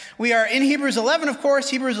We are in Hebrews 11, of course,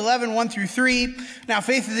 Hebrews 11, 1 through 3. Now,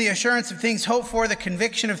 faith is the assurance of things hoped for, the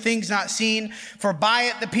conviction of things not seen. For by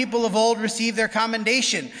it the people of old received their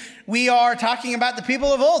commendation. We are talking about the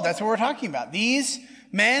people of old. That's what we're talking about. These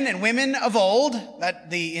men and women of old,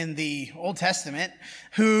 in the Old Testament,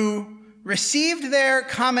 who received their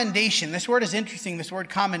commendation. This word is interesting, this word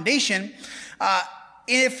commendation.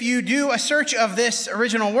 If you do a search of this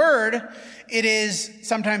original word, it is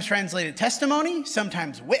sometimes translated testimony,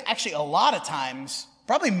 sometimes, actually a lot of times,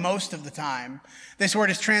 probably most of the time, this word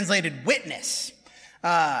is translated witness.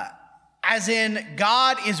 As in,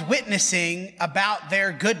 God is witnessing about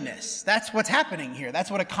their goodness. That's what's happening here.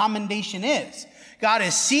 That's what a commendation is. God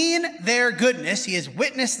has seen their goodness. He has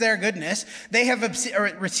witnessed their goodness. They have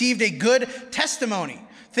received a good testimony.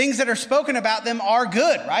 Things that are spoken about them are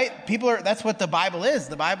good, right? That's what the Bible is.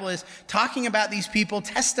 The Bible is talking about these people,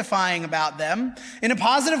 testifying about them in a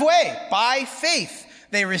positive way. By faith,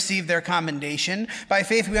 they received their commendation. By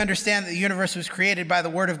faith, we understand that the universe was created by the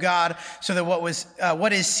word of God, so that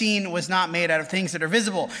what is seen was not made out of things that are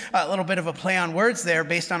visible. A little bit of a play on words there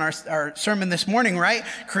based on our sermon this morning, right?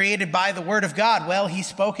 Created by the word of God. Well, he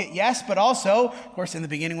spoke it, yes, but also, of course, in the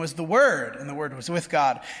beginning was the word, and the word was with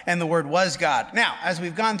God, and the word was God. Now, as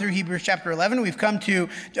we've gone through Hebrews chapter 11, we've come to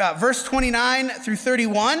verse 29 through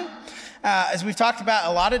 31. As we've talked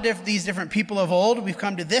about a lot of these different people of old, we've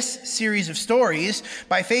come to this series of stories.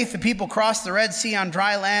 By faith, the people crossed the Red Sea on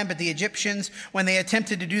dry land, but the Egyptians, when they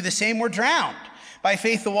attempted to do the same, were drowned. By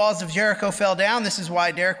faith, the walls of Jericho fell down. This is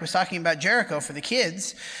why Derek was talking about Jericho for the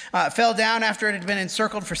kids. Fell down after it had been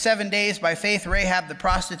encircled for 7 days. By faith, Rahab the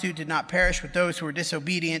prostitute did not perish with those who were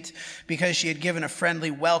disobedient, because she had given a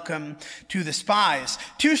friendly welcome to the spies.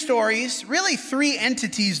 2 stories, really 3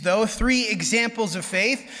 entities though, 3 examples of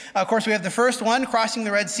faith. Of course, we have the first one, crossing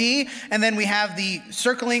the Red Sea, and then we have the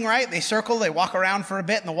circling, right? They circle, they walk around for a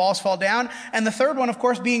bit, and the walls fall down. And the third one, of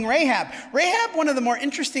course, being Rahab. Rahab, one of the more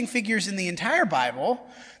interesting figures in the entire Bible.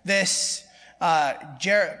 This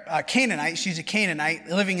Canaanite, she's a Canaanite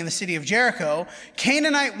living in the city of Jericho,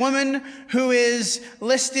 Canaanite woman who is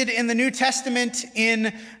listed in the New Testament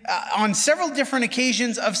on several different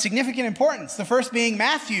occasions of significant importance. The first being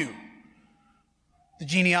Matthew, the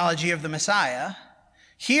genealogy of the Messiah.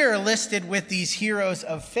 Here listed with these heroes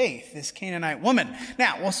of faith, this Canaanite woman.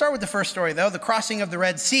 Now, we'll start with the first story, though, the crossing of the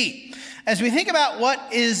Red Sea. As we think about what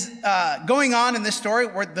is going on in this story,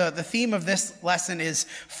 where the theme of this lesson is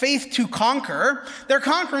faith to conquer, they're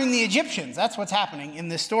conquering the Egyptians. That's what's happening in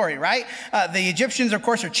this story, right? The Egyptians, of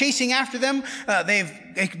course, are chasing after them.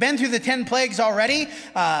 They've been through the 10 plagues already.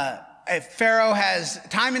 Pharaoh has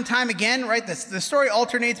time and time again, right? The story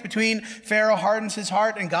alternates between Pharaoh hardens his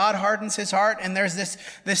heart and God hardens his heart. And there's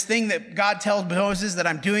this thing that God tells Moses, that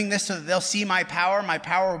I'm doing this so that they'll see my power. My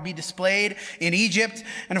power will be displayed in Egypt.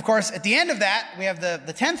 And of course, at the end of that, we have the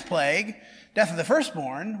 10th plague, death of the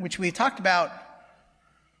firstborn, which we talked about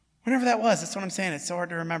whenever that was. That's what I'm saying. It's so hard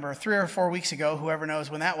to remember. 3 or 4 weeks ago, whoever knows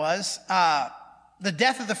when that was. The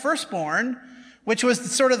death of the firstborn, which was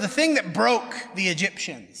sort of the thing that broke the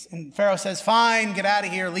Egyptians. And Pharaoh says, fine, get out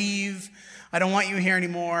of here, leave. I don't want you here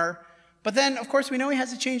anymore. But then, of course, we know he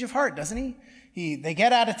has a change of heart, doesn't he? They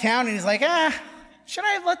get out of town and he's like, should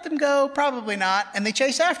I have let them go? Probably not. And they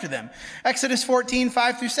chase after them. Exodus 14,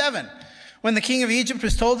 5 through 7. When the king of Egypt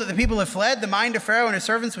was told that the people had fled, the mind of Pharaoh and his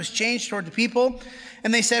servants was changed toward the people.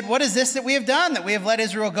 And they said, what is this that we have done, that we have let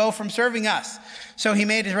Israel go from serving us? So he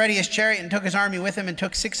made ready his chariot and took his army with him and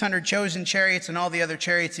took 600 chosen chariots and all the other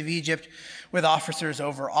chariots of Egypt with officers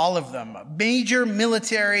over all of them. A major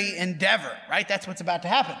military endeavor, right? That's what's about to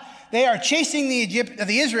happen. They are chasing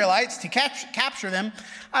the Israelites to capture them.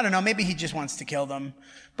 I don't know, maybe he just wants to kill them.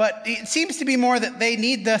 But it seems to be more that they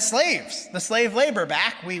need the slaves, the slave labor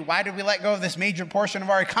back. Why did we let go of this major portion of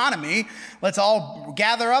our economy? Let's all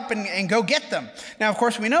gather up and go get them. Now, of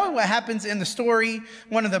course, we know what happens in the story,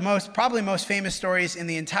 one of the probably most famous stories in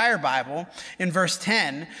the entire Bible, in verse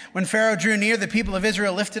 10. When Pharaoh drew near, the people of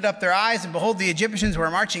Israel lifted up their eyes, and behold, the Egyptians were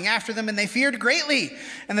marching after them, and they feared greatly.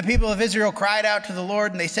 And the people of Israel cried out to the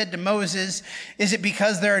Lord, and they said to Moses, is it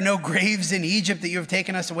because there are no graves in Egypt that you have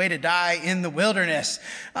taken us away to die in the wilderness?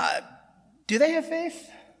 Do they have faith?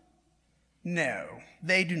 No,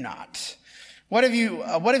 they do not. What have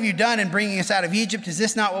you done in bringing us out of Egypt? Is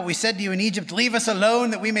this not what we said to you in Egypt? Leave us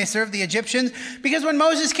alone that we may serve the Egyptians. Because when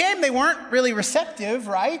Moses came, they weren't really receptive,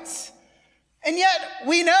 right? And yet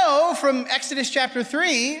we know from Exodus chapter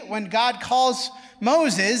 3, when God calls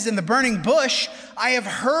Moses in the burning bush, I have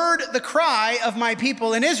heard the cry of my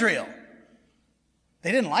people in Israel.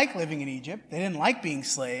 They didn't like living in Egypt. They didn't like being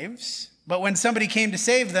slaves. But when somebody came to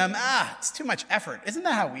save them, it's too much effort. Isn't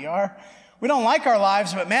that how we are? We don't like our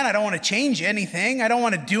lives, but man, I don't want to change anything. I don't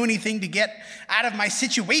want to do anything to get out of my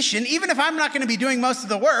situation, even if I'm not going to be doing most of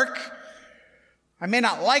the work. I may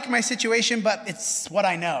not like my situation, but it's what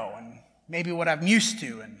I know and maybe what I'm used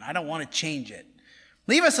to, and I don't want to change it.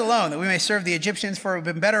 Leave us alone that we may serve the Egyptians, for it would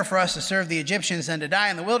have been better for us to serve the Egyptians than to die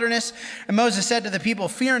in the wilderness. And Moses said to the people,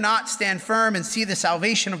 fear not, stand firm and see the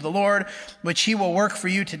salvation of the Lord, which he will work for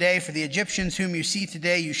you today. For the Egyptians whom you see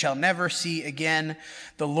today, you shall never see again.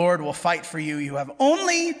 The Lord will fight for you. You have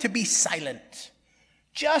only to be silent.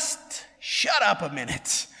 Just shut up a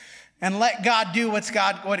minute and let God do what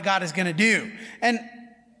God is going to do. And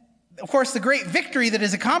of course, the great victory that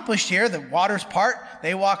is accomplished here, the waters part,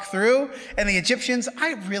 they walk through, and the Egyptians,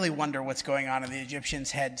 I really wonder what's going on in the Egyptians'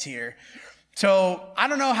 heads here. So I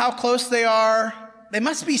don't know how close they are. They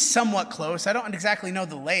must be somewhat close. I don't exactly know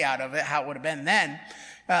the layout of it, how it would have been then.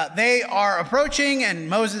 They are approaching, and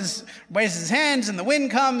Moses raises his hands, and the wind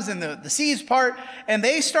comes, and the seas part, and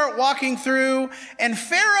they start walking through, and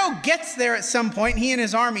Pharaoh gets there at some point, he and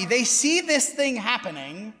his army. They see this thing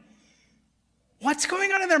happening. What's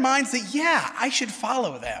going on in their minds that, yeah, I should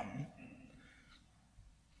follow them?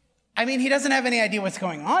 I mean, he doesn't have any idea what's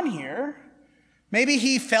going on here. Maybe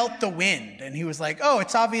he felt the wind and he was like, oh,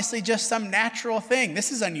 it's obviously just some natural thing.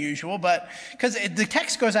 This is unusual, but because the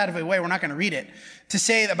text goes out of the way, we're not going to read it, to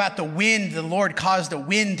say about the wind, the Lord caused a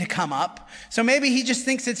wind to come up. So maybe he just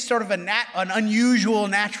thinks it's sort of an unusual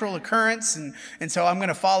natural occurrence, and so I'm going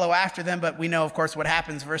to follow after them. But we know, of course, what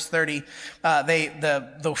happens. Verse 30,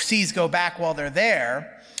 the seas go back while they're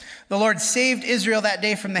there. The Lord saved Israel that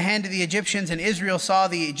day from the hand of the Egyptians, and Israel saw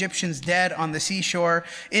the Egyptians dead on the seashore.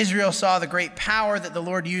 Israel saw the great power that the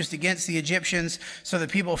Lord used against the Egyptians, so the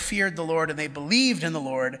people feared the Lord, and they believed in the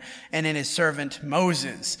Lord and in his servant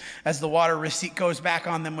Moses. As the water receipt goes back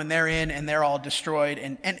on them when they're in, and they're all destroyed.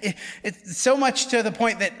 And it's so much to the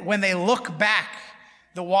point that when they look back,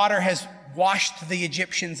 the water has washed the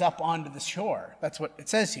Egyptians up onto the shore. That's what it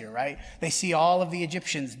says here, right? They see all of the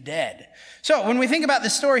Egyptians dead. So when we think about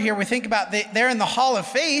this story here, we think about they're in the hall of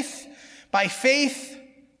faith. By faith,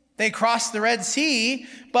 they crossed the Red Sea,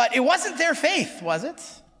 but it wasn't their faith, was it?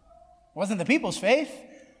 It wasn't the people's faith.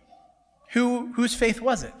 Whose faith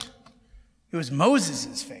was it? It was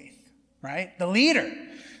Moses' faith, right? The leader.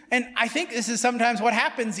 And I think this is sometimes what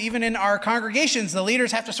happens even in our congregations. The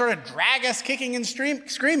leaders have to sort of drag us kicking and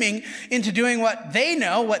screaming into doing what they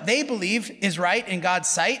know, what they believe is right in God's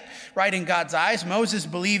sight, right in God's eyes. Moses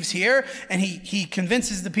believes here, and he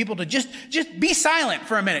convinces the people to just be silent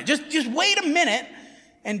for a minute. Just wait a minute,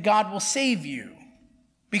 and God will save you.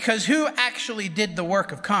 Because who actually did the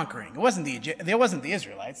work of conquering? It wasn't the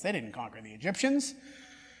Israelites. They didn't conquer the Egyptians.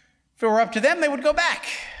 If it were up to them, they would go back.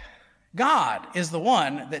 God is the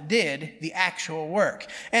one that did the actual work.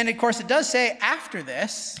 And of course, it does say after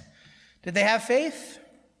this, did they have faith?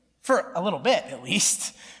 For a little bit, at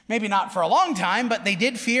least. Maybe not for a long time, but they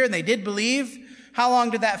did fear and they did believe. How long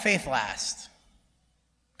did that faith last?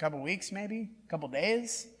 A couple weeks, maybe? A couple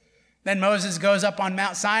days? Then Moses goes up on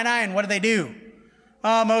Mount Sinai, and what do?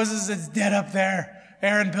 Oh, Moses is dead up there.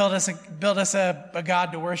 Aaron built us a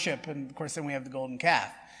God to worship. And of course, then we have the golden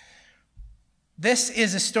calf. This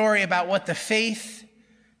is a story about what the faith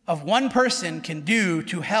of one person can do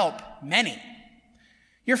to help many.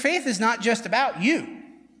 Your faith is not just about you.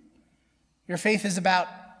 Your faith is about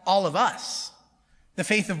all of us. The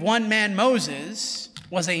faith of one man, Moses,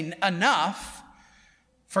 was enough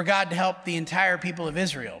for God to help the entire people of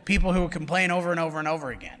Israel. People who would complain over and over and over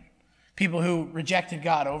again. People who rejected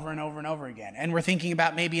God over and over and over again. And we're thinking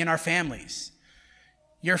about maybe in our families.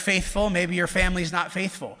 You're faithful, maybe your family's not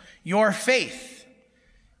faithful. Your faith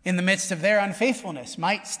in the midst of their unfaithfulness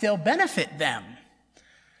might still benefit them.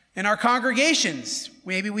 In our congregations,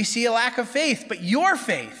 maybe we see a lack of faith, but your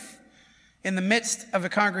faith in the midst of a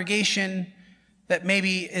congregation that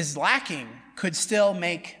maybe is lacking could still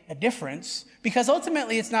make a difference, because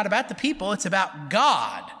ultimately it's not about the people, it's about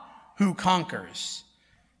God who conquers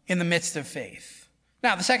in the midst of faith.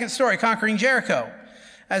 Now, the second story, conquering Jericho.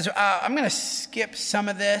 I'm going to skip some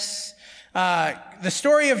of this. The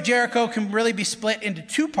story of Jericho can really be split into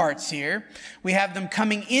two parts here. We have them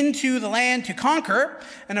coming into the land to conquer.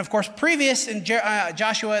 And of course, previous in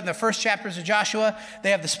Joshua, in the first chapters of Joshua,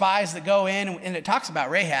 they have the spies that go in, and it talks about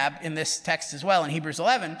Rahab in this text as well in Hebrews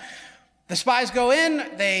 11. The spies go in,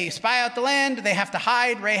 they spy out the land, they have to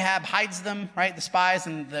hide. Rahab hides them, right? The spies,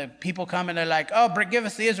 and the people come and they're like, oh, give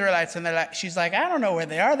us the Israelites. And she's like, I don't know where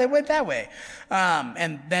they are. They went that way.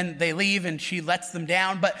 And then they leave and she lets them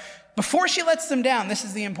down. But before she lets them down, this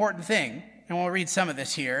is the important thing. And we'll read some of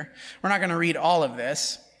this here. We're not going to read all of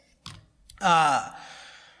this.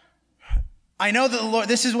 I know that the Lord,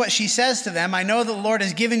 this is what she says to them. I know that the Lord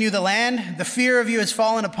has given you the land. The fear of you has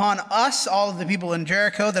fallen upon us, all of the people in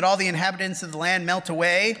Jericho, that all the inhabitants of the land melt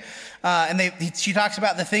away. She talks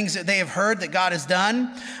about the things that they have heard that God has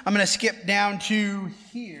done. I'm going to skip down to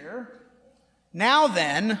here. Now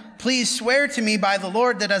then, please swear to me by the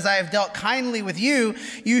Lord that as I have dealt kindly with you,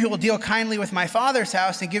 you will deal kindly with my father's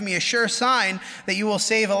house, and give me a sure sign that you will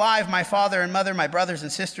save alive my father and mother, my brothers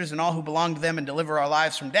and sisters, and all who belong to them, and deliver our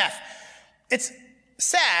lives from death. It's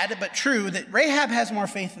sad but true that Rahab has more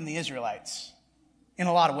faith than the Israelites in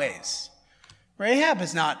a lot of ways. Rahab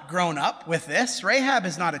has not grown up with this. Rahab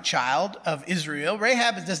is not a child of Israel.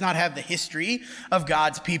 Rahab does not have the history of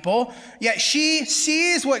God's people. Yet she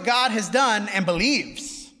sees what God has done and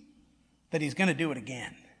believes that he's going to do it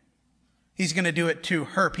again. He's going to do it to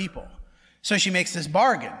her people. So she makes this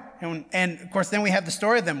bargain. And of course, then we have the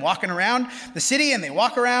story of them walking around the city, and they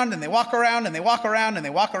walk around and they walk around and they walk around and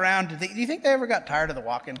they walk around. Do you think they ever got tired of the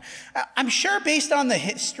walking? I'm sure based on the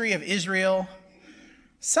history of Israel,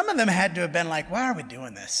 some of them had to have been like, why are we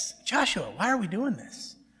doing this? Joshua, why are we doing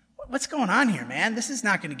this? What's going on here, man? This is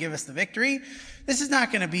not going to give us the victory. This is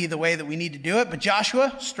not going to be the way that we need to do it. But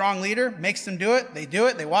Joshua, strong leader, makes them do it.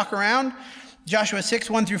 They walk around. Joshua 6,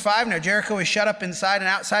 1-5, now Jericho is shut up inside and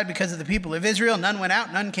outside because of the people of Israel. None went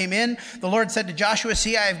out, none came in. The Lord said to Joshua,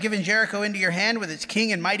 see, I have given Jericho into your hand with its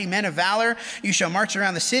king and mighty men of valor. You shall march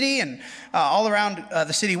around the city and all around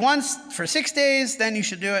the city once for 6 days. Then you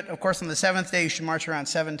should do it. Of course, on the seventh day, you should march around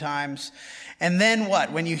 7 times. And then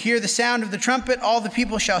what? When you hear the sound of the trumpet, all the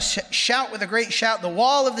people shall shout with a great shout. The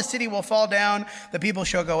wall of the city will fall down. The people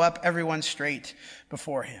shall go up, everyone straight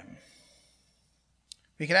before him.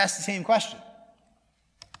 We could ask the same question.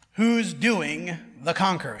 Who's doing the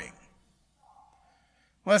conquering?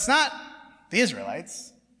 Well, it's not the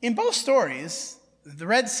Israelites. In both stories, the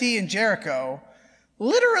Red Sea and Jericho,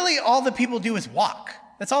 literally all the people do is walk.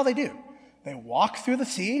 That's all they do. They walk through the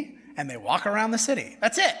sea and they walk around the city.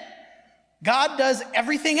 That's it. God does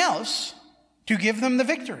everything else to give them the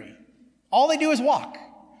victory. All they do is walk.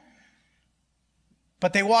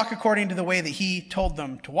 But they walk according to the way that he told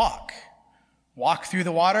them to walk. Walk through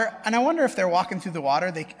the water. And I wonder if they're walking through the water,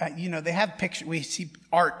 they have pictures, we see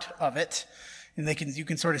art of it, and you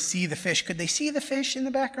can sort of see the fish. Could they see the fish in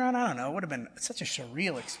the background? I don't know. It would have been such a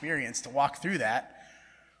surreal experience to walk through that.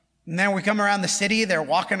 And then we come around the city, they're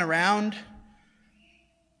walking around.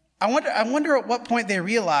 I wonder at what point they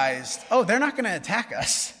realized, oh, they're not going to attack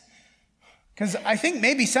us. Because I think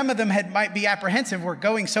maybe some of them might be apprehensive. We're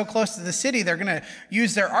going so close to the city, they're going to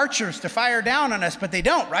use their archers to fire down on us, but they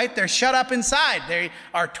don't, right? They're shut up inside. They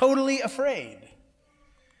are totally afraid.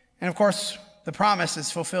 And of course, the promise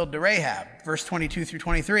is fulfilled to Rahab, verse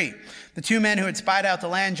 22-23. The 2 men who had spied out the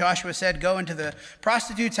land, Joshua said, go into the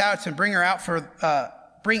prostitute's house and bring out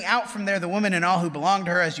from there the woman and all who belonged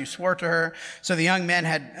to her, as you swore to her. So the young men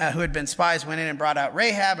who had been spies went in and brought out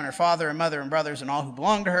Rahab and her father and mother and brothers and all who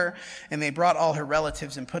belonged to her. And they brought all her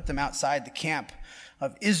relatives and put them outside the camp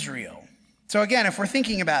of Israel. So again, if we're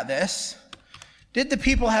thinking about this, did the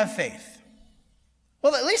people have faith?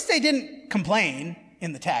 Well, at least they didn't complain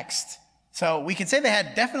in the text. So we could say they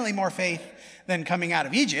had definitely more faith than coming out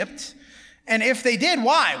of Egypt. And if they did,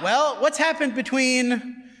 why? Well, what's happened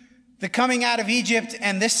between the coming out of Egypt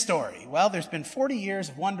and this story? Well, there's been 40 years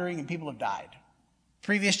of wandering and people have died.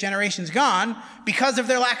 Previous generations gone because of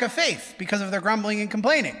their lack of faith, because of their grumbling and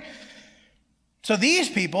complaining. So these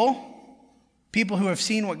people who have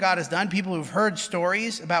seen what God has done, people who've heard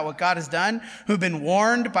stories about what God has done, who've been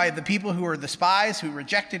warned by the people who are the spies, who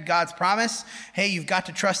rejected God's promise. Hey, you've got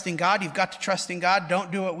to trust in God. You've got to trust in God. Don't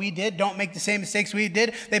do what we did. Don't make the same mistakes we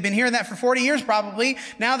did. They've been hearing that for 40 years probably.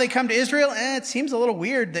 Now they come to Israel, and it seems a little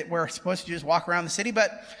weird that we're supposed to just walk around the city, but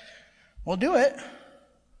we'll do it.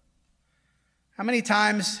 How many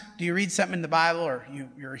times do you read something in the Bible, or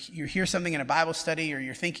you hear something in a Bible study, or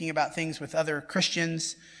you're thinking about things with other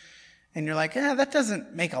Christians, and you're like, that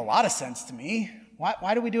doesn't make a lot of sense to me.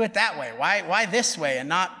 Why do we do it that way? Why this way and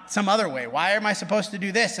not some other way? Why am I supposed to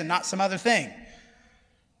do this and not some other thing?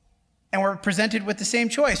 And we're presented with the same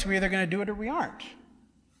choice. We're either going to do it or we aren't.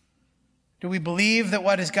 Do we believe that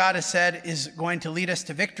what God has said is going to lead us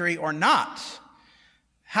to victory or not?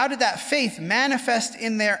 How did that faith manifest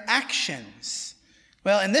in their actions?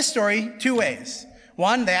 Well, in this story, 2 ways.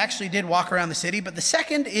 One, they actually did walk around the city, but the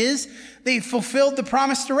second is they fulfilled the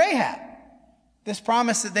promise to Rahab. This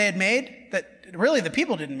promise that they had made, that really the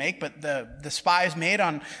people didn't make, but the spies made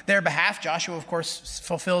on their behalf. Joshua, of course,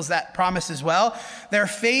 fulfills that promise as well. Their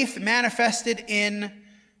faith manifested in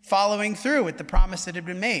following through with the promise that had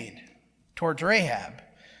been made towards Rahab.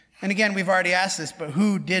 And again, we've already asked this, but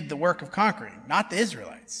who did the work of conquering? Not the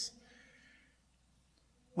Israelites.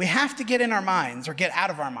 we have to get in our minds, or get out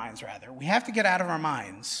of our minds rather. We have to get out of our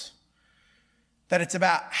minds that it's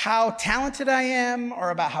about how talented I am, or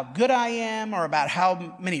about how good I am, or about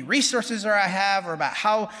how many resources I have, or about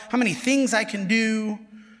how many things I can do.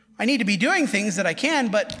 I need to be doing things that I can,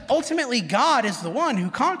 but ultimately God is the one who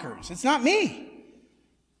conquers. It's not me.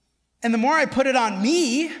 And the more I put it on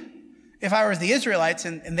me, if I was the Israelites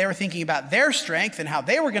and they were thinking about their strength and how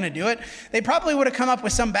they were going to do it, they probably would have come up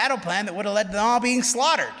with some battle plan that would have led to them all being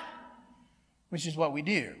slaughtered, which is what we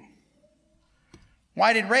do.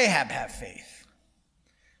 Why did Rahab have faith?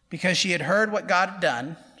 Because she had heard what God had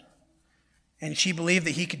done, and she believed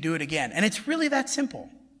that he could do it again. And it's really that simple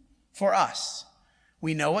for us.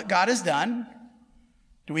 We know what God has done.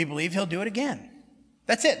 Do we believe he'll do it again?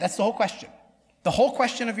 That's it. That's the whole question. The whole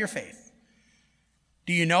question of your faith.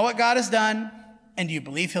 Do you know what God has done, and do you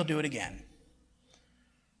believe he'll do it again?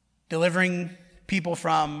 Delivering people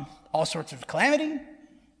from all sorts of calamity,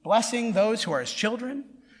 blessing those who are his children,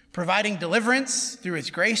 providing deliverance through his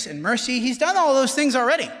grace and mercy. He's done all those things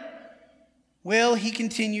already. Will he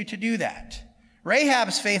continue to do that?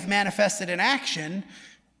 Rahab's faith manifested in action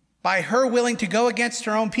by her willing to go against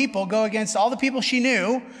her own people, go against all the people she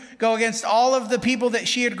knew, go against all of the people that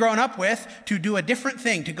she had grown up with, to do a different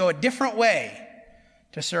thing, to go a different way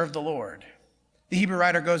to serve the Lord. The Hebrew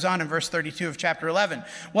writer goes on in verse 32 of chapter 11.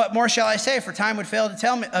 What more shall I say? For time would fail to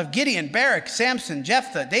tell me of Gideon, Barak, Samson,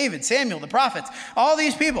 Jephthah, David, Samuel, the prophets, all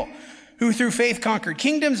these people who through faith conquered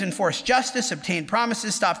kingdoms, enforced justice, obtained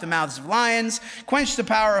promises, stopped the mouths of lions, quenched the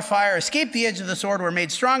power of fire, escaped the edge of the sword, were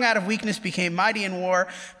made strong out of weakness, became mighty in war,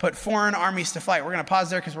 put foreign armies to flight. We're going to pause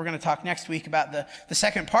there because we're going to talk next week about the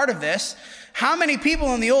second part of this. How many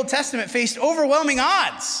people in the Old Testament faced overwhelming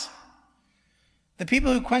odds? The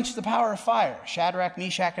people who quenched the power of fire, Shadrach,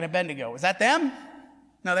 Meshach, and Abednego, was that them?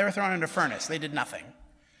 No, they were thrown into a furnace. They did nothing,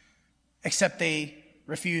 except they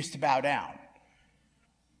refused to bow down.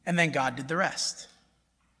 And then God did the rest.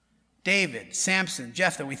 David, Samson,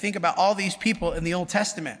 Jephthah, we think about all these people in the Old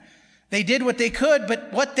Testament. They did what they could,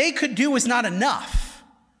 but what they could do was not enough.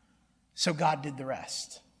 So God did the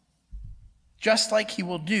rest. Just like he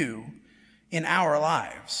will do in our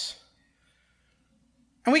lives.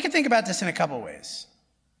 And we can think about this in a couple ways.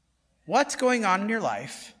 What's going on in your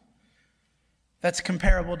life that's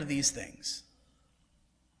comparable to these things?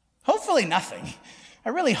 Hopefully nothing. I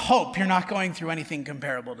really hope you're not going through anything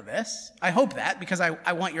comparable to this. I hope that, because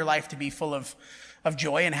I want your life to be full of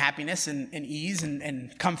joy and happiness and ease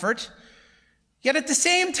and comfort. Yet at the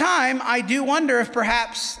same time, I do wonder if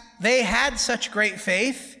perhaps they had such great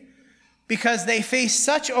faith because they faced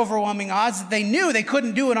such overwhelming odds that they knew they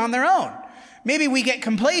couldn't do it on their own. Maybe we get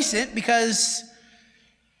complacent because,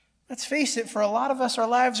 let's face it, for a lot of us, our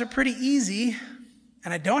lives are pretty easy,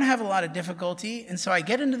 and I don't have a lot of difficulty, and so I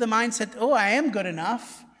get into the mindset, oh, I am good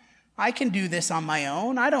enough. I can do this on my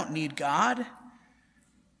own. I don't need God.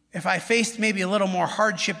 If I faced maybe a little more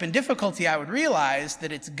hardship and difficulty, I would realize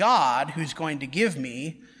that it's God who's going to give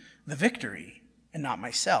me the victory and not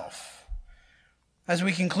myself. As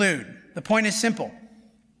we conclude, the point is simple.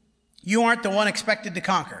 You aren't the one expected to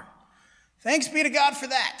conquer. Thanks be to God for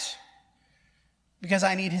that, because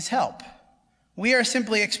I need his help. We are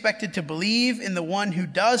simply expected to believe in the one who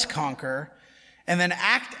does conquer and then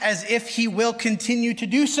act as if he will continue to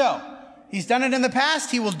do so. He's done it in the past.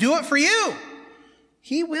 He will do it for you.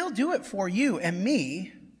 He will do it for you and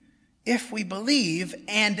me if we believe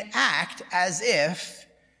and act as if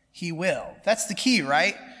he will. That's the key,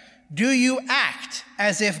 right? Do you act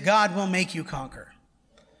as if God will make you conquer?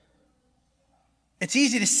 It's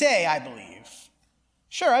easy to say, I believe.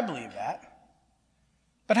 Sure, I believe that.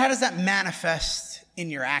 But how does that manifest in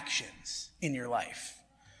your actions, in your life?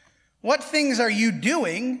 What things are you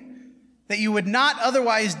doing that you would not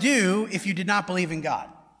otherwise do if you did not believe in God?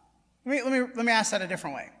 Let me ask that a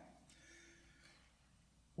different way.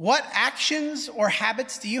 What actions or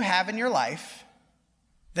habits do you have in your life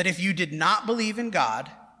that if you did not believe in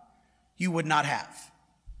God, you would not have?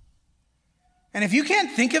 And if you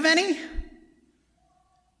can't think of any,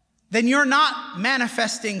 then you're not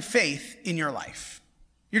manifesting faith in your life.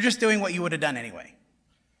 You're just doing what you would have done anyway.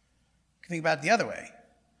 You can think about it the other way.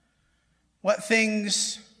 What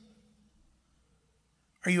things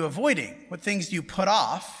are you avoiding? What things do you put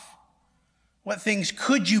off? What things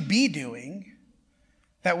could you be doing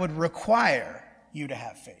that would require you to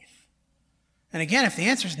have faith? And again, if the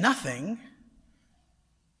answer is nothing,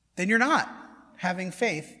 then you're not having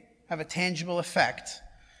faith have a tangible effect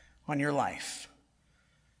on your life.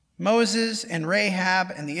 Moses and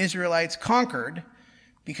Rahab and the Israelites conquered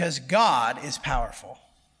because God is powerful,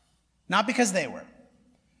 not because they were.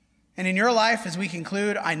 And in your life, as we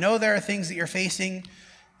conclude, I know there are things that you're facing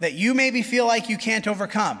that you maybe feel like you can't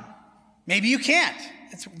overcome. Maybe you can't.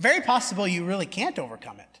 It's very possible you really can't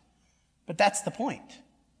overcome it. But that's the point.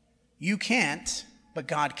 You can't, but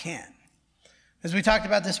God can. As we talked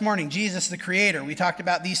about this morning, Jesus, the Creator, we talked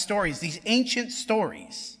about these stories. These ancient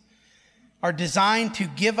stories are designed to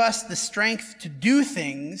give us the strength to do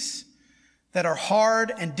things that are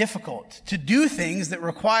hard and difficult, to do things that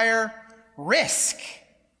require risk.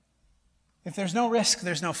 If there's no risk,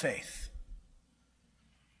 there's no faith.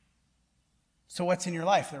 So what's in your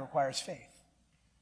life that requires faith?